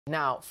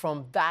Now,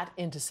 from that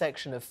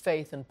intersection of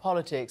faith and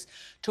politics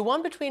to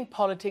one between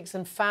politics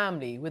and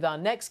family, with our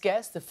next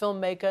guest, the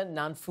filmmaker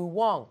Nanfu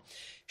Wang.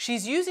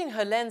 She's using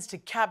her lens to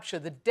capture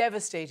the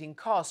devastating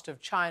cost of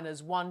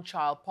China's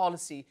one-child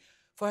policy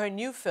for her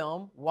new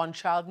film, One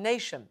Child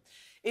Nation.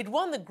 It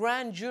won the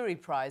Grand Jury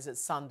Prize at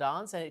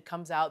Sundance, and it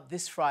comes out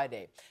this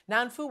Friday.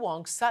 Nanfu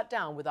Wang sat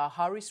down with our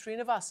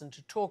Sreenivasan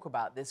to talk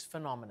about this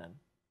phenomenon.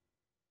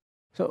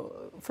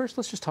 So first,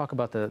 let's just talk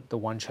about the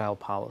one-child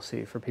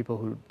policy for people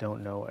who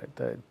don't know it.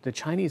 The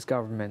Chinese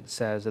government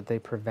says that they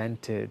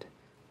prevented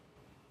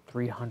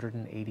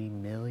 380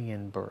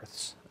 million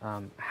births.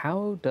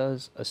 How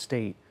does a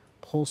state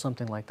pull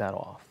something like that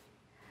off?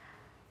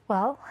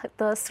 Well,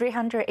 the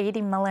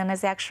 380 million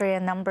is actually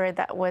a number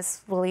that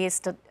was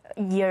released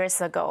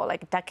years ago,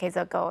 like decades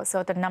ago.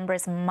 So the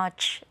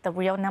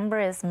real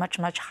number is much,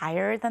 much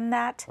higher than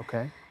that.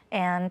 Okay.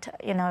 And,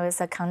 you know, it's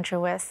a country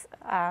with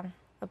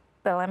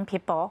billion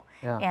people,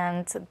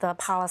 and the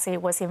policy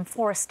was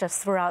enforced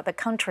throughout the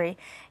country.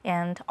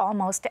 And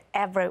almost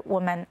every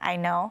woman I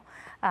know,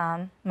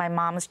 my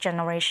mom's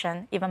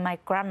generation, even my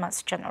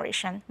grandma's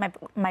generation,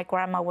 my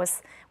grandma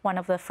was one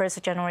of the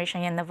first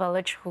generation in the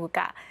village who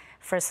got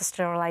first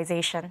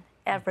sterilization.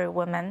 Every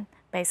woman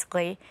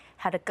basically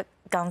had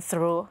gone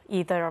through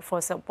either a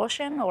forced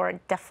abortion or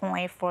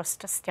definitely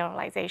forced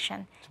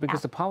sterilization. It's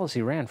because the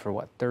policy ran for,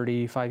 what,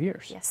 35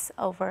 years? Yes,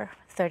 over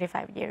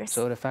 35 years.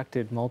 So it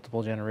affected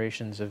multiple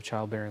generations of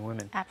childbearing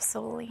women.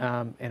 Absolutely.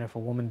 And if a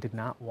woman did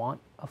not want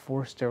a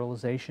forced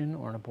sterilization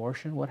or an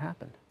abortion, what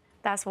happened?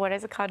 That's what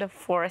is called a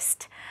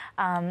forced.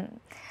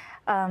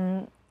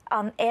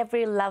 On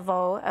every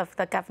level of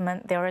the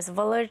government, there is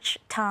village,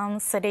 town,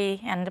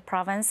 city, and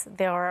province.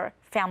 There are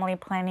family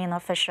planning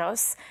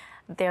officials.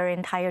 Their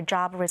entire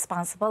job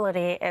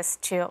responsibility is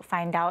to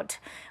find out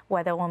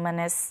whether a woman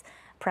is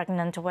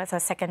pregnant with a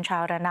second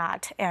child or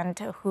not, and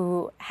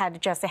who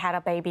had just had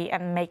a baby,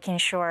 and making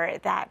sure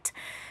that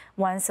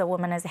once a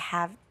woman has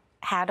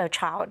had a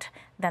child,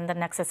 then the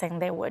next thing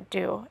they would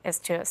do is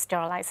to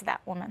sterilize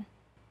that woman.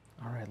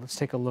 All right, let's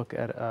take a look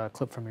at a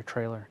clip from your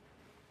trailer.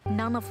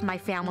 None of my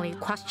family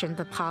questioned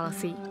the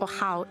policy or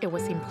how it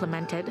was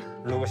implemented.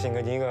 如果性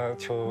格应该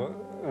就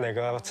那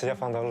个直接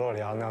放到肉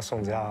粮那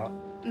送家。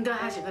你都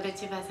还是觉得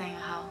鸡巴生意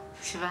好，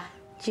是吧？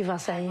鸡巴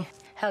生意，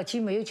还有鸡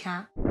没有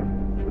钱。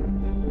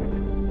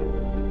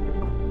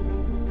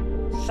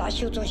啥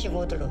修中心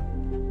我都了，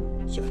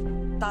就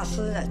打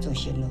死在中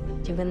心了，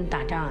就跟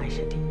打仗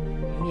似的，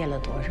灭了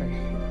多少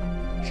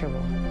人，是不？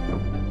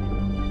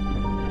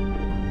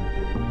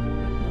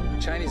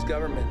 Chinese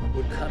government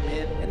would come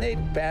in and they'd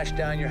bash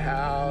down your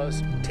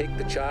house, take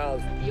the child.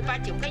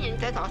 190个人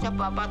在早上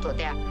把做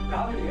的。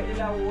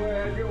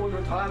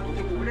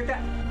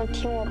我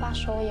听我爸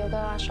说，有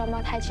个双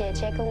胞胎姐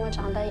姐跟我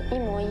长得一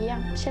模一样，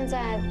现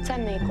在在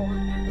美国。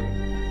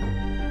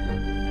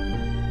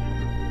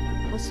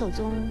我手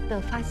中的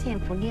发现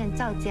捕链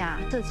造假，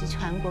涉及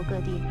全国各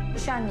地。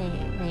像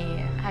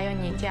你还有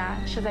你家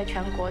是在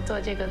全国做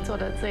这个做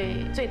的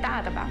最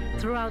大的吧。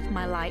Throughout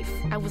my life,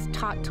 I was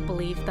taught to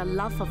believe that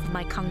love of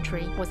my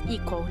country was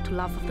equal to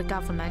love of the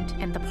government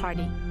and the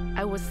party.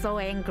 I was so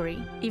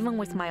angry, even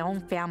with my own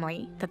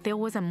family, that there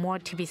wasn't more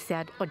to be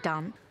said or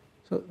done.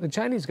 So the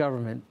Chinese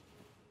government,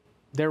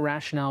 their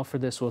rationale for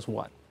this was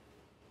what?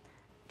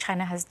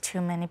 China has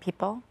too many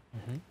people,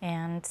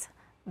 and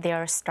they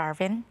are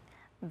starving.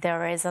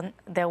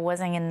 There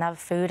wasn't enough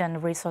food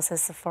and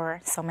resources for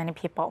so many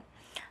people.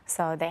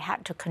 So they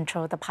had to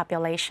control the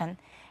population.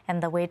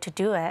 And the way to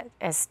do it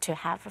is to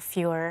have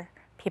fewer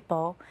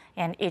people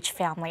in each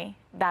family.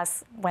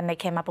 That's when they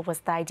came up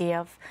with the idea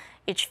of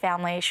each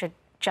family should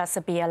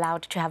just be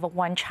allowed to have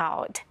one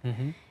child.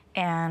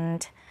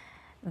 And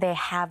they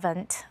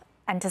haven't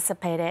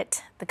anticipated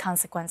the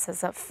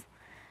consequences of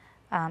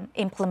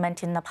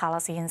implementing the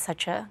policy in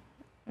such a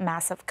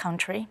massive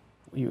country.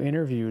 You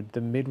interviewed the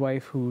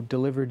midwife who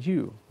delivered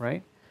you,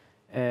 right?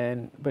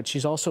 But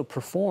she's also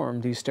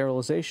performed these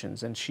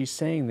sterilizations, and she's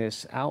saying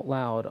this out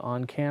loud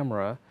on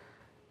camera,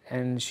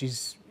 and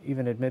she's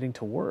even admitting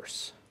to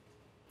worse.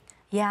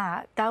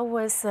 Yeah, that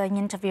was an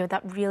interview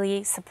that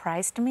really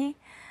surprised me.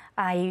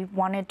 I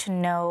wanted to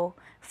know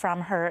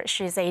from her.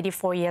 She's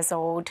 84 years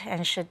old,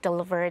 and she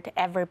delivered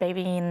every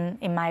baby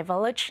in my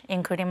village,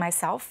 including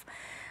myself.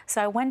 So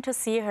I went to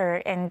see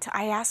her, and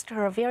I asked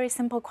her a very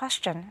simple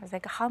question. I was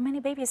like, how many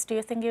babies do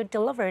you think you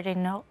delivered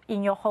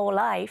in your whole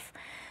life?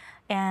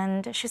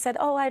 And she said,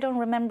 oh, I don't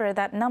remember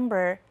that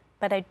number,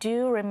 but I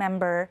do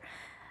remember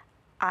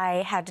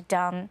I had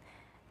done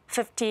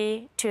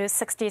 50 to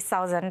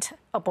 60,000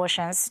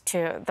 abortions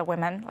to the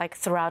women, like,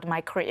 throughout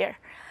my career.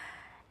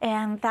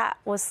 And that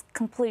was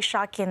completely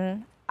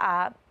shocking.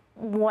 On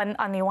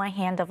the one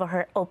hand, of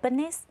her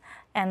openness,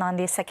 and on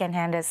the second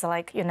hand is,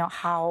 like, you know,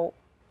 how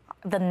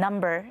the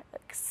number,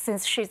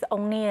 since she's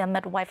only a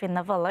midwife in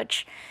the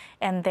village,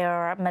 and there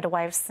are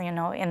midwives, you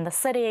know, in the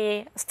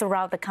city,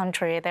 throughout the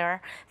country, there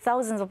are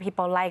thousands of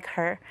people like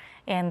her,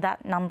 and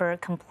that number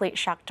completely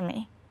shocked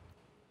me.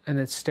 And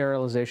it's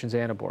sterilizations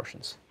and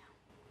abortions.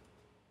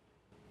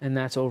 And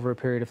that's over a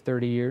period of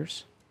 30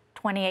 years?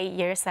 28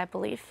 years, I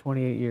believe.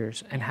 28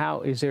 years. And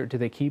how is there, do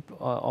they keep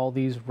all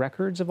these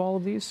records of all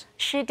of these?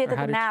 She did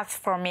the math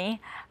for me.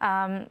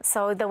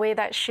 So the way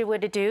that she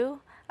would do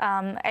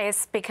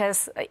is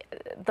because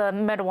the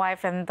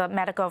midwife and the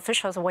medical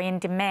officials were in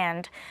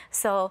demand.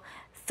 So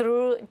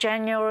through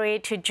January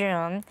to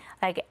June,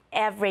 like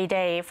every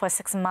day for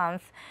 6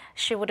 months,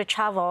 she would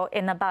travel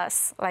in a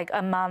bus, like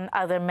among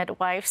other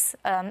midwives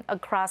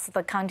across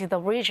the county, the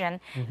region,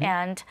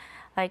 and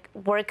like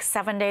work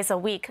 7 days a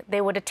week.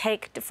 They would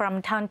take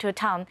from town to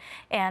town,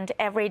 and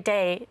every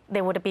day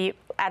they would be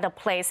at a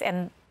place,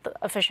 and the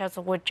officials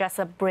would just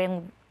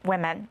bring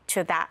women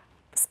to that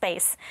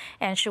space,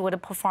 and she would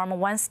perform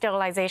one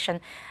sterilization.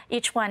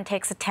 Each one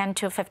takes 10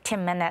 to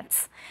 15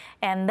 minutes.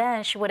 And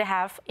then she would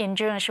have, in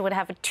June, she would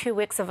have 2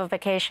 weeks of a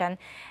vacation.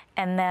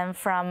 And then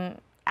from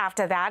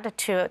after that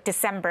to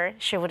December,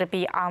 she would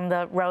be on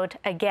the road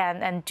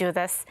again and do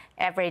this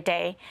every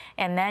day.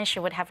 And then she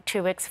would have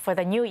 2 weeks for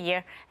the new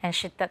year. And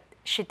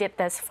she did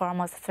this for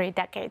almost 3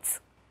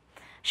 decades.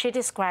 She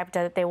described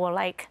that they were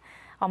like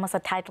almost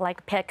tied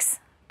like pigs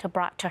to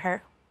brought to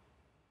her.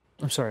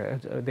 I'm sorry,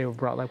 they were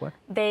brought like what?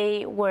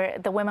 The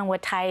women were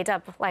tied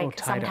up like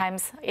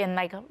sometimes in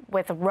like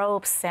with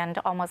ropes, and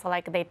almost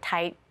like they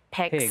tied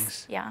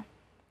pigs. Yeah,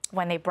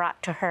 when they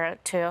brought to her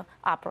to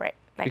operate.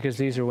 Like, because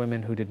these are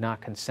women who did not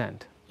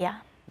consent. Yeah.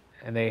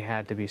 And they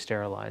had to be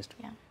sterilized.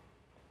 Yeah.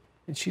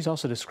 And she's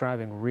also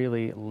describing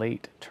really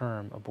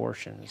late-term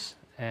abortions,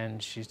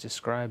 and she's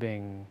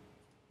describing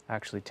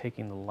actually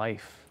taking the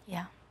life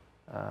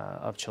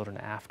of children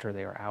after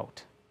they are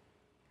out.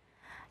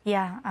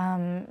 Yeah.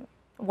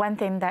 One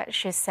thing that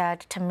she said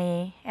to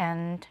me,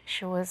 and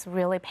she was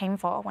really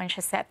painful when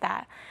she said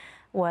that,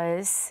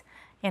 was,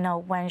 you know,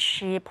 when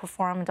she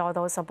performed all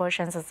those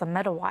abortions as a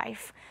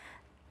midwife,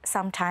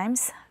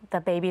 sometimes the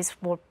babies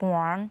were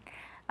born,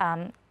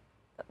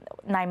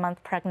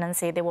 9-month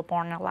pregnancy, they were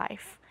born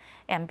alive.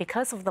 And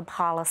because of the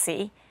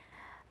policy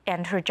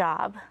and her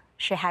job,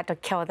 she had to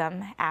kill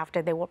them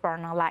after they were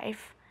born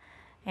alive.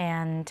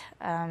 And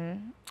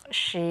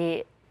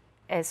she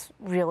is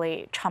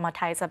really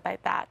traumatized by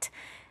that.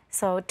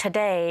 So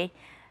today,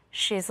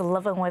 she's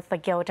living with the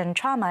guilt and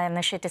trauma,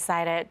 and she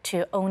decided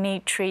to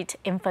only treat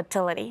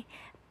infertility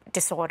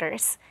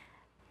disorders.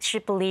 She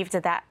believed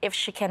that if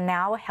she can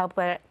now help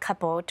a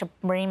couple to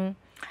bring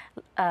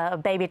a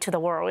baby to the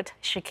world,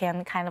 she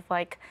can kind of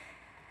like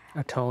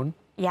atone.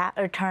 Yeah,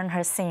 atone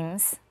her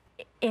sins.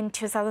 In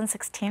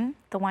 2016,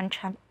 the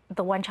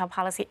one-child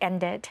policy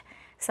ended.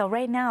 So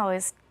right now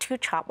is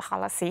 2-child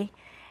policy.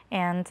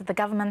 And the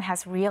government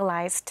has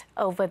realized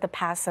over the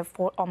past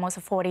almost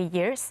 40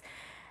 years,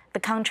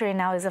 the country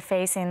now is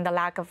facing the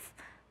lack of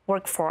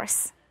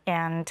workforce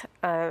and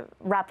a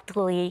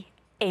rapidly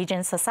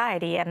aging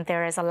society, and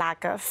there is a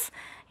lack of,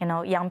 you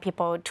know, young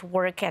people to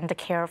work and to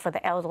care for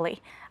the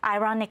elderly.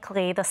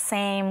 Ironically, the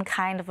same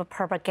kind of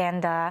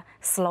propaganda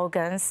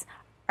slogans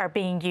are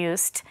being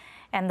used,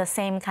 and the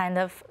same kind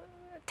of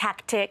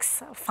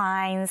tactics,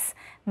 fines,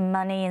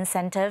 money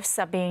incentives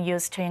are being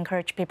used to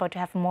encourage people to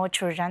have more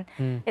children.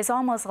 It's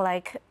almost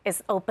like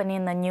it's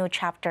opening a new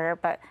chapter,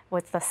 but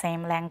with the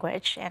same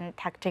language and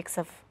tactics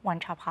of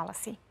one-child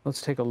policy.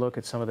 Let's take a look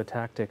at some of the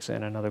tactics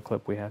in another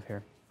clip we have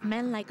here.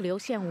 Men like Liu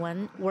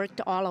Xianwen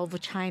worked all over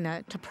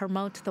China to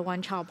promote the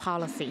one-child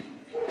policy.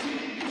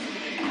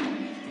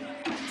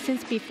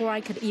 Since before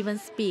I could even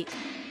speak,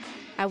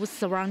 I was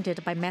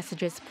surrounded by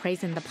messages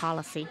praising the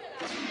policy.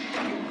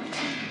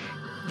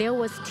 There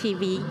was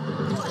TV,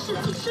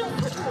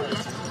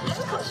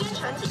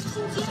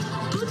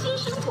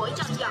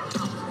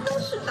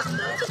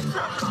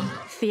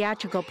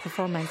 theatrical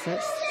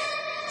performances,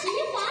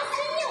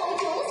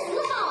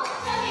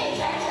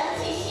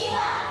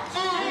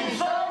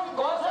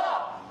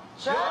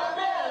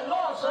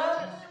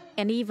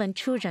 and even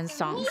children's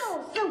songs.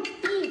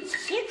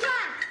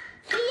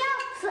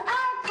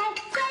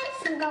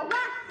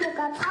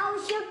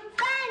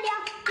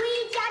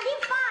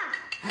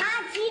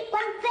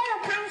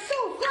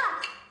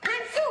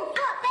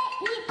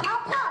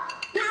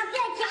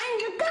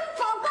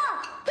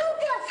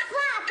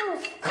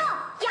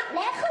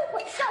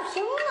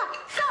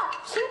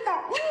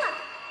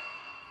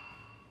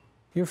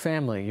 Your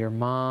family, your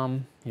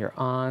mom, your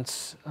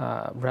aunts,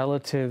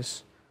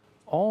 relatives,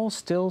 all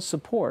still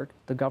support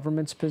the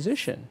government's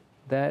position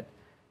that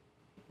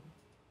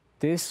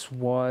this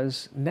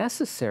was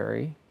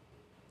necessary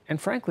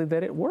and, frankly,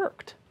 that it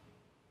worked.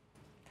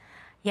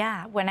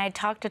 Yeah, when I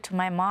talked to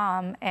my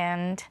mom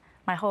and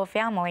my whole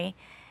family,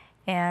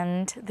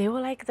 and they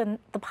were like, the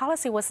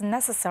policy was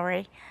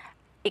necessary.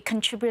 It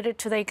contributed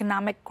to the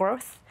economic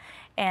growth,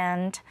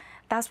 and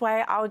that's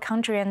why our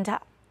country and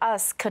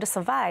us could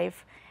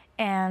survive.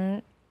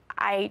 And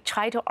I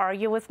tried to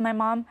argue with my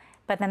mom,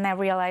 but then I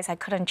realized I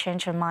couldn't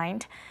change her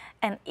mind.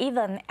 And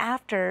even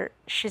after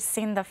she's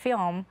seen the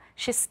film,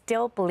 she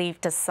still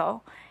believed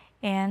so.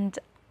 And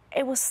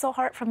it was so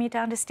hard for me to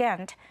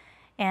understand.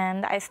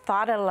 And I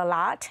thought it a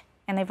lot,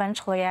 and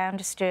eventually I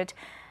understood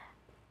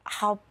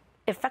how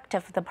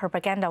effective the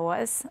propaganda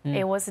was.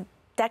 It was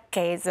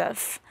decades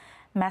of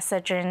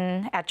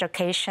messaging,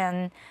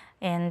 education,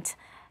 and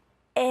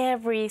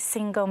every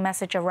single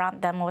message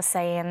around them was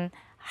saying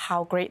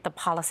how great the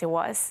policy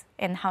was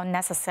and how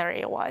necessary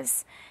it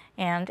was.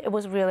 And it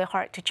was really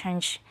hard to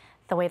change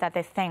the way that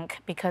they think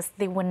because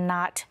they were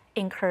not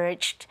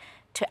encouraged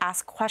to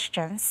ask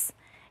questions.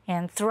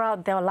 And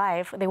throughout their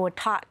life, they were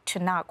taught to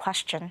not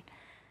question.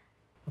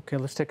 Okay,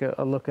 let's take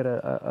a look at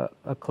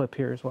a clip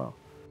here as well.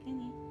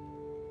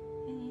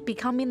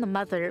 Becoming the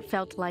mother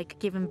felt like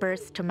giving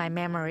birth to my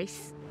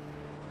memories.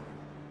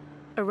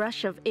 A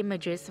rush of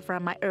images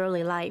from my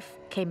early life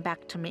came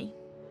back to me.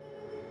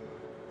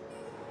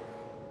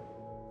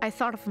 I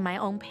thought of my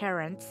own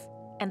parents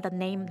and the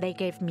name they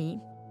gave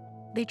me.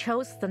 They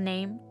chose the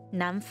name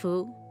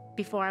Nanfu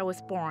before I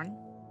was born.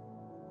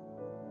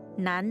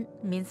 Nan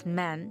means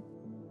man,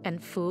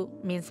 and Fu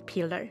means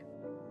pillar.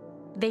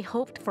 They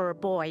hoped for a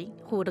boy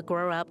who would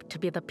grow up to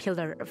be the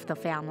pillar of the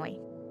family.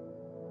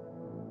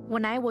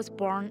 When I was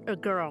born a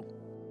girl,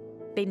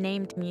 they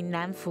named me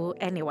Nanfu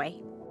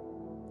anyway,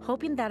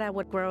 hoping that I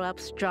would grow up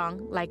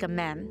strong like a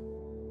man.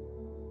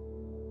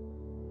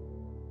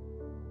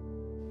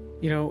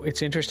 You know,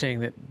 it's interesting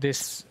that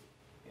this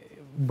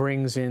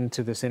brings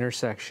into this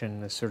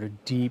intersection this sort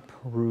of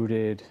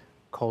deep-rooted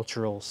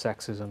cultural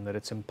sexism that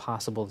it's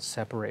impossible to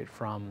separate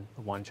from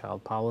the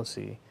one-child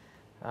policy.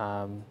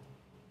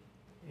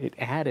 It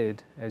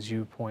added, as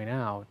you point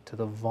out, to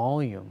the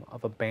volume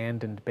of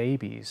abandoned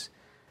babies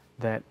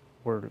that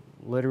were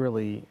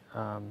literally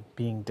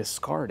being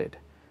discarded.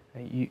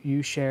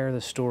 You share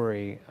the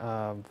story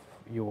of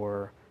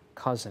your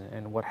cousin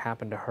and what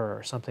happened to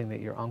her, something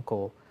that your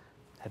uncle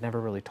had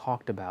never really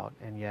talked about,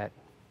 and yet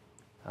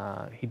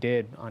he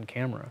did on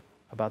camera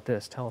about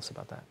this. Tell us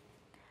about that.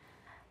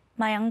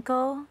 My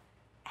uncle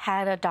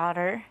had a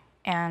daughter,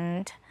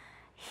 and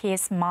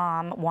his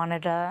mom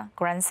wanted a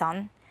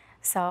grandson.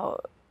 So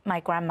my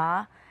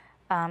grandma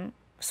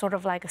sort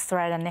of like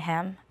threatened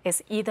him,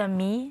 it's either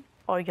me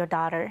or your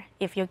daughter.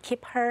 If you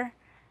keep her,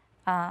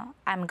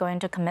 I'm going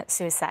to commit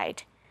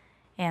suicide.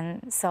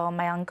 And so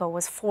my uncle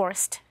was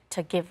forced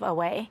to give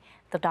away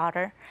the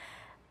daughter.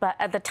 But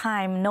at the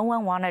time, no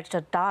one wanted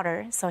the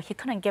daughter, so he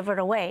couldn't give her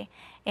away.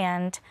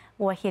 And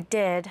what he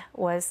did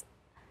was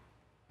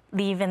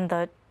leaving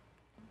the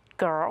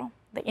girl,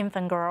 the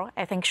infant girl,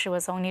 I think she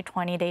was only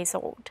 20 days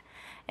old,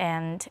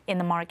 and in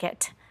the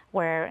market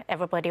where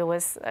everybody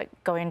was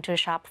going to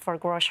shop for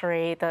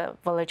grocery, the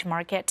village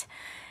market.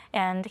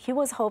 And he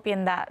was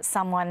hoping that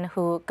someone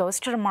who goes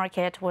to the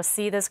market will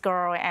see this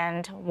girl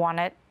and want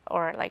it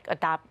or like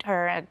adopt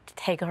her and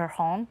take her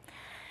home.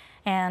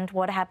 And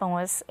what happened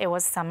was it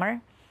was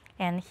summer,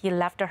 and he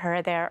left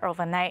her there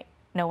overnight.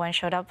 No one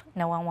showed up,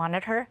 no one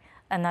wanted her.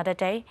 Another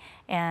day,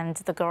 and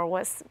the girl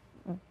was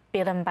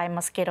bitten by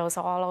mosquitoes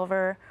all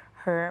over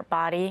her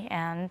body,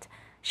 and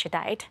she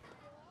died.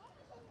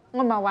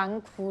 我嘛玩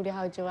哭了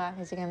好久啊，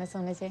就是咁樣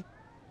送那些。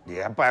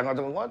夜班我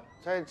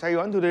細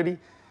揾到你，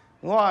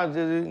我話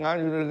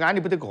眼你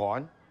不得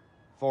趕，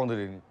放到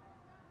你。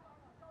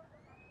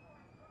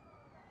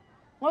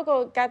我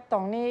個甲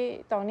當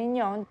你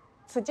娘，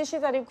直接現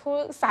在你哭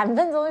3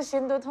分鐘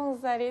心都痛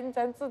死你，你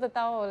真知得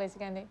到我嘞是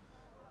咁的。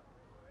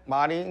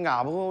媽你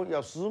牙不要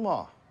死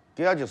嘛，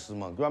佢也就死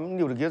嘛，佢話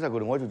留到佢才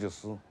過嚟我就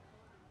死，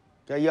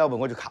佢要不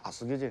我就卡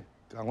死佢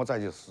啫，我再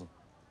就死。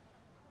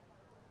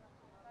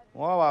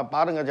我話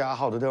把人家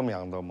好多條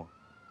命到嘛，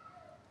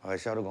我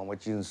曉得講我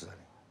精神。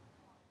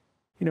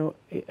You know,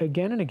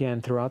 again and again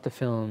throughout the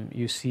film,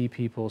 you see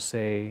people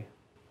say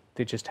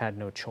they just had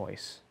no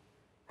choice.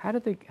 How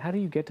do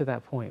you get to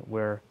that point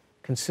where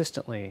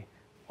consistently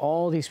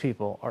all these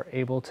people are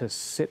able to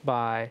sit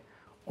by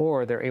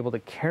or they're able to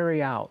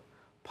carry out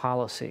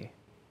policy?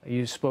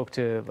 You spoke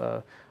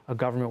to a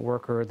government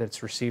worker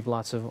that's received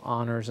lots of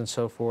honors and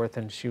so forth,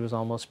 and she was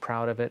almost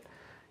proud of it.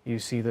 You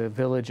see the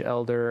village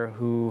elder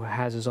who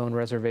has his own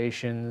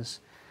reservations.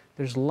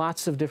 There's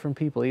lots of different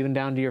people, even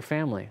down to your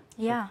family.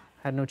 Yeah.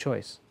 Had no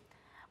choice.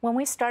 When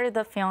we started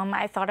the film,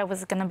 I thought it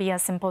was going to be a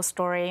simple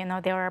story. You know,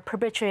 there are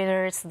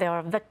perpetrators, there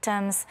are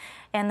victims,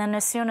 and then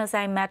as soon as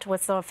I met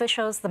with the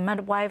officials, the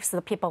midwives,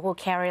 the people who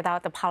carried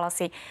out the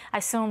policy, I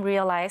soon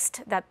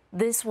realized that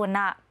these were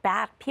not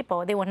bad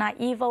people. They were not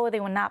evil. They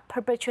were not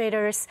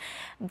perpetrators.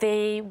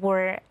 They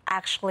were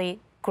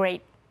actually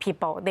great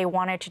people. They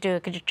wanted to do a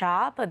good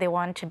job. They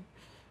wanted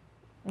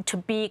to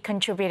be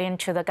contributing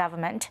to the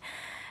government.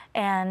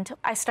 And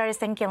I started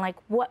thinking, like,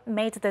 what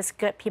made these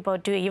good people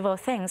do evil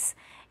things?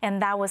 And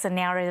that was a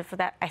narrative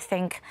that I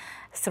think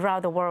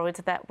throughout the world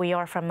that we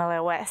are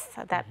familiar with,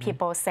 that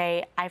people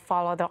say, I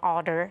follow the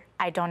order,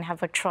 I don't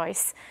have a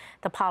choice.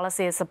 The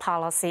policy is a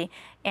policy.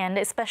 And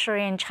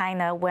especially in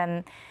China,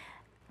 when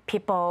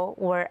people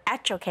were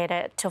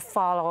educated to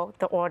follow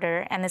the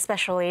order, and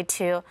especially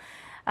to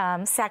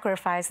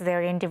sacrifice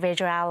their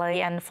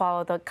individuality and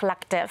follow the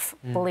collective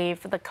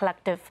belief, the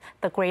collective,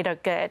 the greater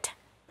good.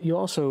 You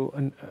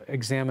also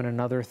examine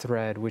another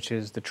thread, which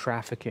is the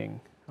trafficking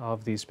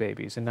of these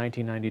babies. In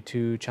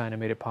 1992, China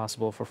made it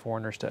possible for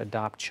foreigners to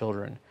adopt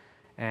children.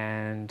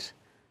 And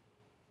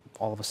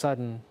all of a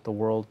sudden, the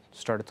world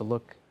started to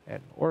look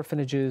at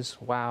orphanages.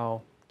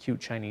 Wow, cute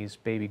Chinese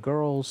baby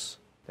girls.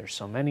 There's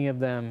so many of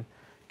them.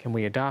 Can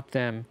we adopt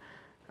them?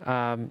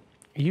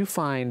 You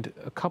find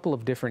a couple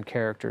of different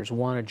characters,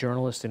 one a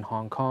journalist in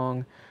Hong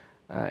Kong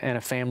and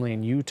a family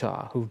in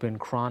Utah who've been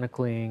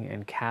chronicling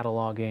and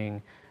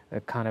cataloging the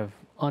kind of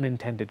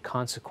unintended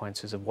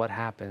consequences of what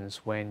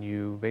happens when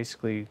you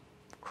basically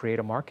create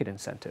a market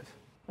incentive.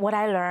 What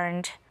I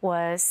learned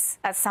was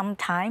that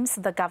sometimes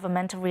the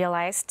government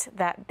realized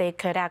that they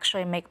could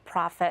actually make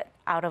profit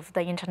out of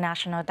the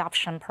international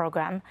adoption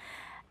program.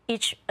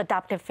 Each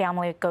adoptive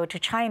family would go to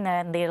China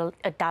and they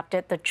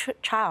adopted the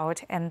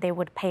child and they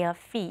would pay a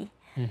fee.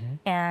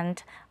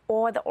 And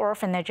all the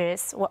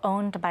orphanages were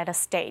owned by the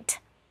state.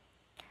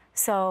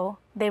 So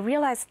they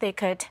realized they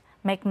could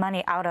make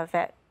money out of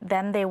it.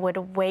 Then they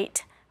would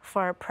wait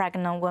for a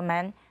pregnant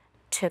woman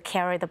to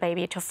carry the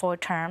baby to full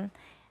term,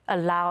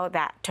 allow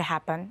that to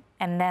happen.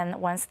 And then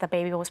once the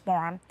baby was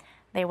born,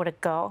 they would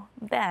go,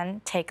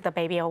 then take the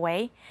baby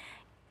away,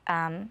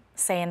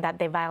 saying that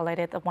they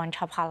violated the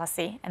one-child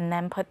policy, and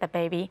then put the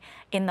baby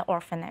in the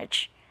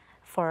orphanage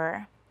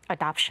for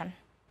adoption.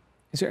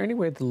 Is there any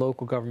way the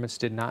local governments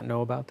did not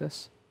know about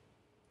this?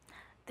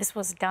 This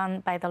was done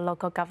by the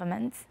local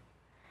governments,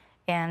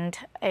 and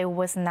it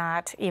was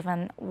not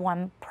even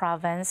one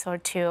province or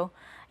two.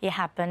 It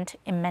happened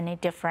in many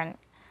different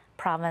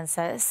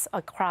provinces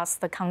across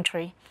the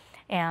country.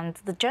 And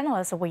the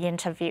journalist we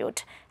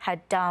interviewed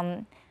had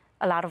done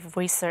a lot of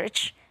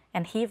research,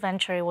 and he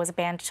eventually was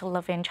banned to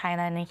live in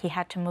China, and he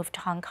had to move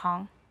to Hong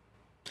Kong.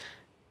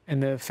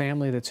 And the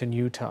family that's in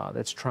Utah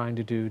that's trying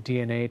to do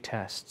DNA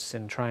tests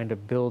and trying to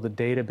build a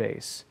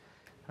database,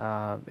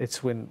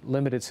 it's with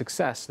limited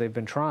success. They've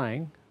been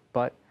trying,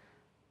 but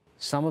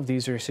some of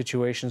these are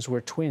situations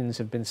where twins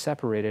have been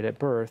separated at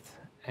birth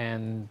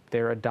and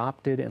they're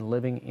adopted and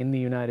living in the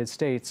United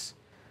States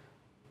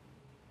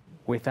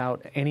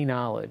without any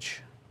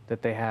knowledge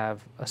that they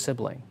have a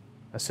sibling,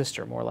 a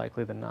sister more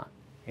likely than not,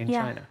 in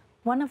China.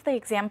 One of the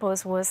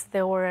examples was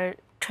there were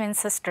twin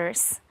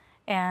sisters,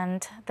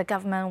 and the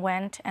government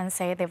went and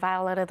said they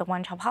violated the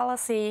one-child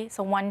policy.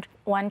 So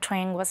one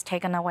twin was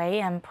taken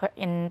away and put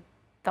in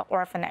the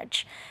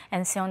orphanage,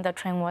 and soon the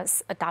twin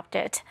was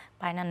adopted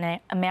by an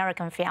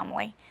American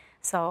family.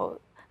 So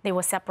they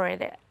were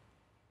separated,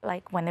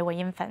 like when they were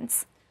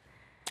infants.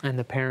 And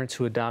the parents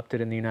who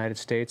adopted in the United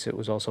States, it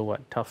was also,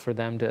 what, tough for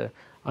them to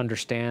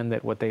understand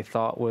that what they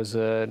thought was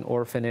an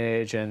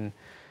orphanage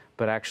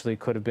but actually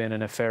could have been a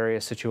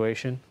nefarious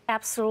situation?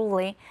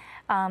 Absolutely.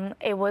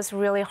 It was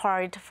really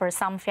hard for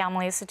some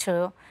families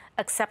to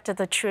accept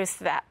the truth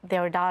that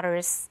their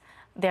daughters,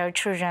 their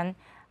children,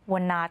 were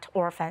not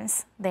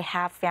orphans. They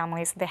have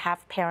families, they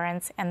have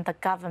parents, and the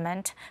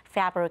government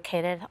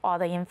fabricated all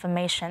the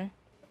information.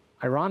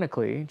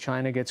 Ironically,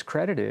 China gets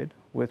credited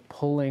with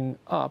pulling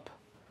up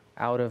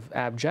out of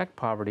abject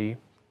poverty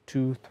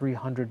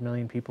 200-300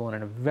 million people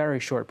in a very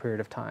short period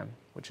of time,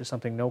 which is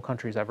something no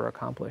country's ever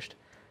accomplished.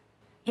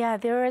 Yeah,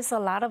 there is a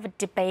lot of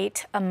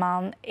debate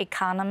among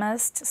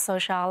economists,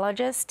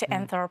 sociologists,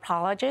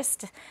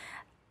 anthropologists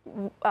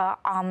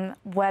on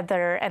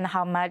whether and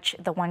how much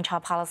the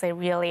one-child policy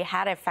really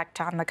had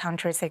effect on the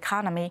country's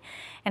economy.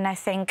 And I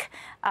think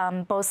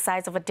both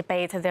sides of a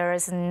debate, there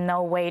is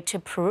no way to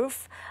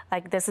prove,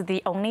 like this is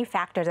the only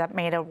factor that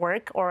made it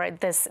work, or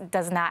this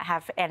does not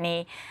have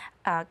any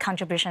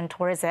contribution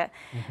towards it.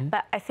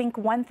 But I think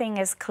one thing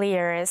is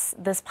clear is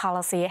this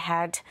policy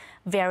had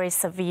very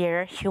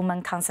severe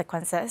human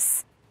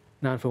consequences.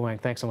 Nanfu Wang,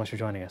 thanks so much for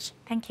joining us.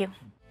 Thank you.